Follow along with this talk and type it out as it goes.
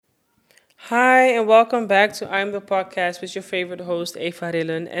Hi, and welcome back to I'm the Podcast with your favorite host, Eva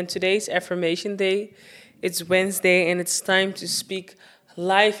Rillen. And today's affirmation day. It's Wednesday, and it's time to speak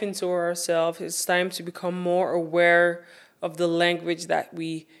life into ourselves. It's time to become more aware of the language that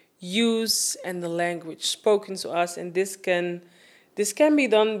we use and the language spoken to us. And this can be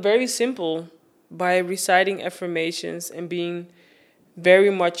done very simple by reciting affirmations and being very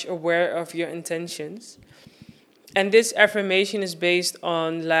much aware of your intentions. And this affirmation is based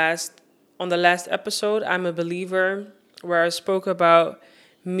on the last episode, I'm a Believer, where I spoke about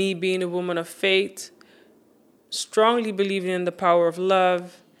me being a woman of faith, strongly believing in the power of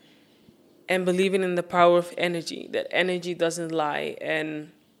love, and believing in the power of energy, that energy doesn't lie.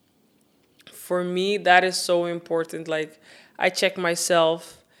 And for me, that is so important. Like, I check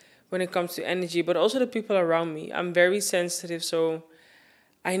myself when it comes to energy, but also the people around me. I'm very sensitive, so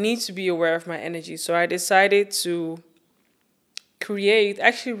I need to be aware of my energy. So I decided to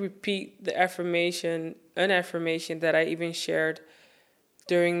actually repeat an affirmation that I even shared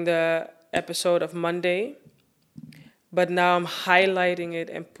during the episode of Monday. But now I'm highlighting it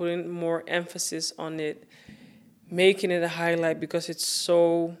and putting more emphasis on it, making it a highlight because it's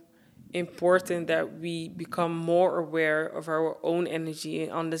so important that we become more aware of our own energy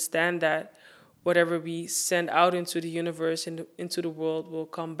and understand that whatever we send out into the universe and into the world will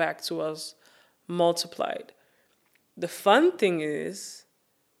come back to us multiplied. The fun thing is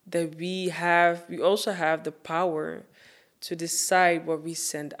that we also have the power to decide what we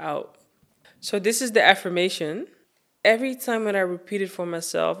send out. So this is the affirmation. Every time when I repeat it for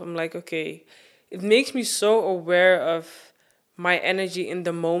myself, I'm like, okay, it makes me so aware of my energy in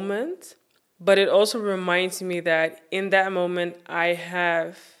the moment, but it also reminds me that in that moment I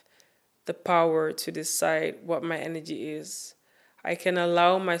have the power to decide what my energy is. I can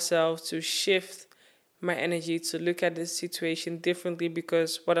allow myself to shift my energy to look at this situation differently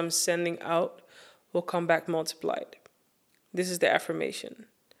because what I'm sending out will come back multiplied. This is the affirmation.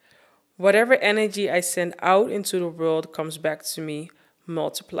 Whatever energy I send out into the world comes back to me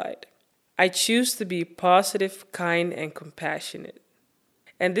multiplied. I choose to be positive, kind, and compassionate.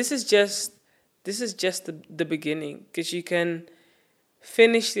 And this is just the beginning because you can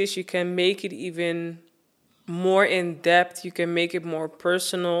finish this, you can make it even more in depth, you can make it more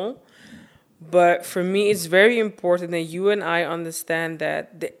personal. But for me, it's very important that you and I understand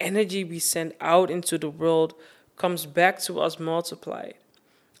that the energy we send out into the world comes back to us multiplied.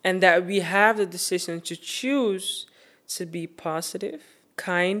 And that we have the decision to choose to be positive,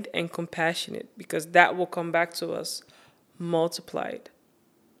 kind, and compassionate because that will come back to us multiplied.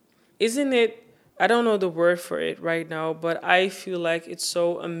 Isn't it? I don't know the word for it right now, but I feel like it's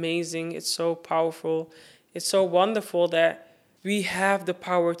so amazing, it's so powerful, it's so wonderful that we have the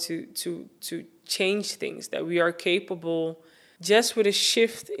power to change things, that we are capable just with a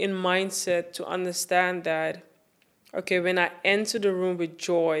shift in mindset to understand that okay, when I enter the room with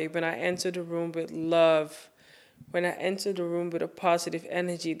joy, when I enter the room with love, when I enter the room with a positive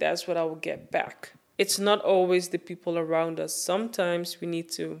energy, that's what I will get back. It's not always the people around us. Sometimes we need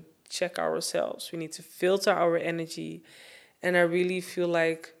to check ourselves. We need to filter our energy. And I really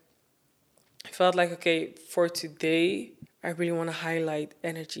I felt like, okay, for today, I really want to highlight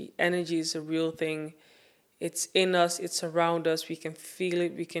energy. Energy is a real thing. It's in us, it's around us. We can feel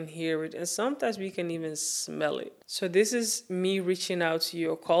it, we can hear it, and sometimes we can even smell it. So, this is me reaching out to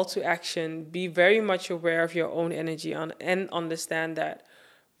you, a call to action. Be very much aware of your own energy and understand that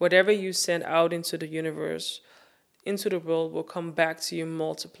whatever you send out into the universe, into the world, will come back to you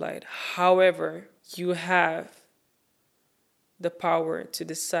multiplied. However, you have the power to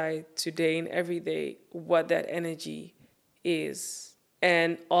decide today and every day what that energy is.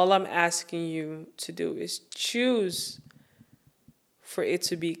 And all I'm asking you to do is choose for it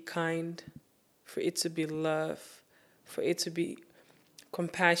to be kind, for it to be love, for it to be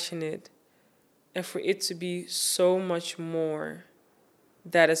compassionate, and for it to be so much more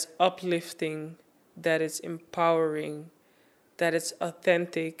that is uplifting, that is empowering, that is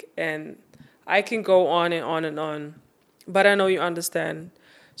authentic. And I can go on and on and on, but I know you understand.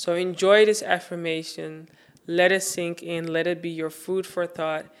 So enjoy this affirmation. Let it sink in. Let it be your food for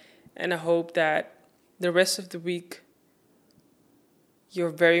thought. And I hope that the rest of the week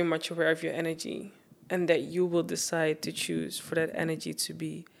you're very much aware of your energy and that you will decide to choose for that energy to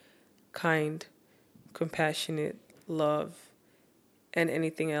be kind, compassionate, love, and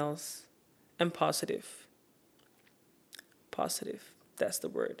anything else, and positive. Positive. That's the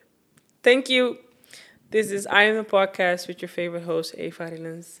word. Thank you. This is I Am the Podcast with your favorite host, Eva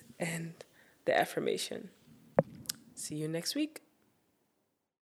Rilens, and the affirmation. See you next week.